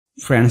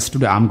Friends,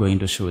 today I'm going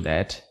to show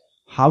that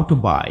how to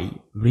buy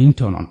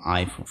ringtone on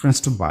iPhone. Friends,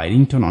 to buy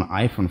ringtone on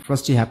iPhone,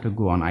 first you have to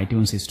go on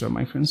iTunes store,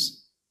 my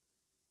friends.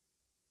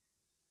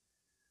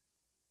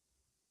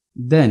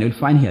 Then you'll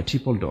find here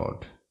triple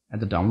dot at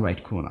the down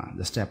right corner.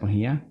 Just tap on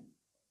here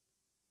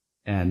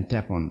and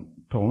tap on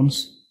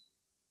tones.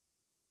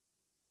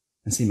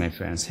 And see, my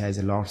friends, has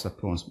a lots of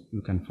tones.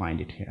 You can find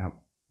it here,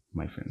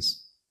 my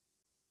friends.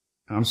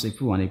 And also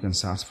if you want, you can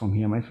search from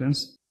here, my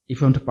friends. If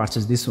you want to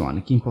purchase this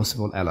one, Kim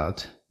Possible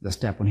Alert,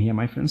 just tap on here,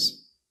 my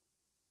friends.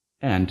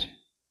 And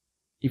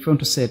if you want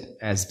to set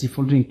as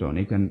default ringtone,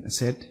 you can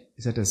set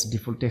as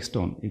default text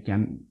tone. You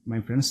can,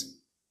 my friends.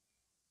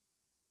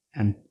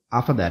 And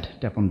after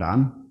that, tap on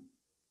done.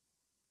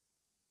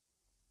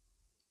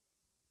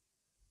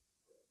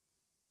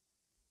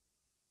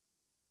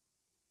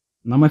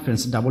 Now, my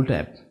friends, double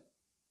tap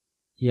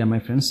here, my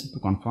friends, to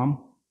confirm.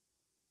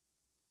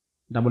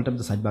 Double tap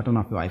the side button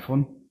of your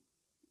iPhone.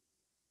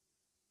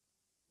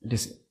 It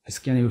is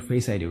scan your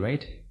face ID,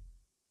 right?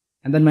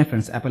 And then, my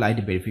friends, Apple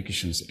ID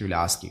verifications, it will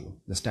ask you.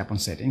 Just tap on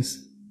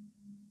settings.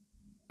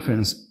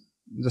 Friends,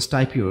 just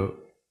type your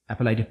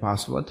Apple ID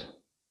password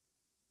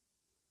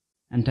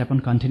and tap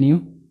on continue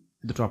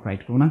at the top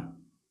right corner.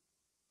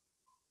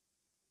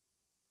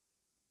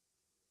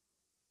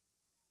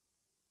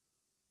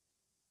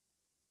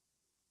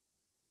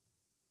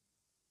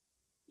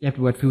 You have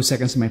to wait a few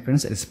seconds, my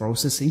friends. It is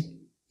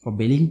processing for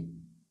billing.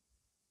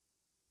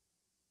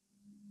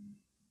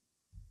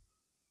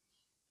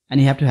 And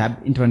you have to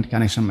have internet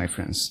connection, my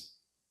friends.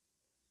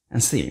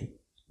 And see,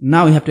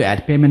 now you have to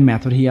add payment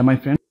method here, my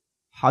friends.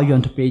 How you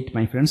want to pay it,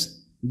 my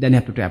friends. Then you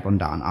have to tap on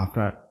done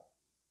after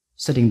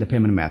setting the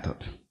payment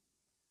method.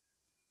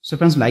 So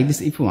friends, like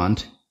this, if you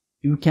want,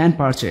 you can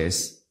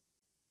purchase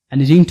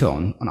any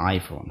ringtone on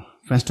iPhone.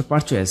 Friends, to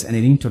purchase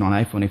any ringtone on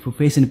iPhone, if you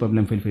face any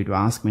problem, feel free to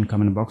ask me in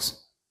comment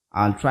box.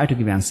 I'll try to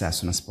give answer as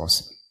soon as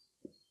possible.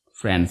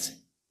 Friends,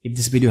 if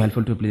this video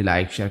helpful to, please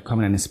like, share,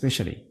 comment, and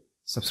especially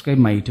subscribe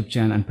my YouTube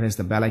channel and press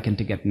the bell icon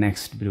to get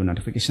next video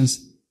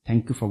notifications.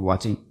 Thank you for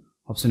watching.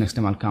 Hope so next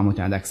time I'll come with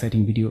another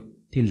exciting video.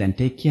 Till then,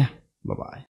 take care. Bye bye.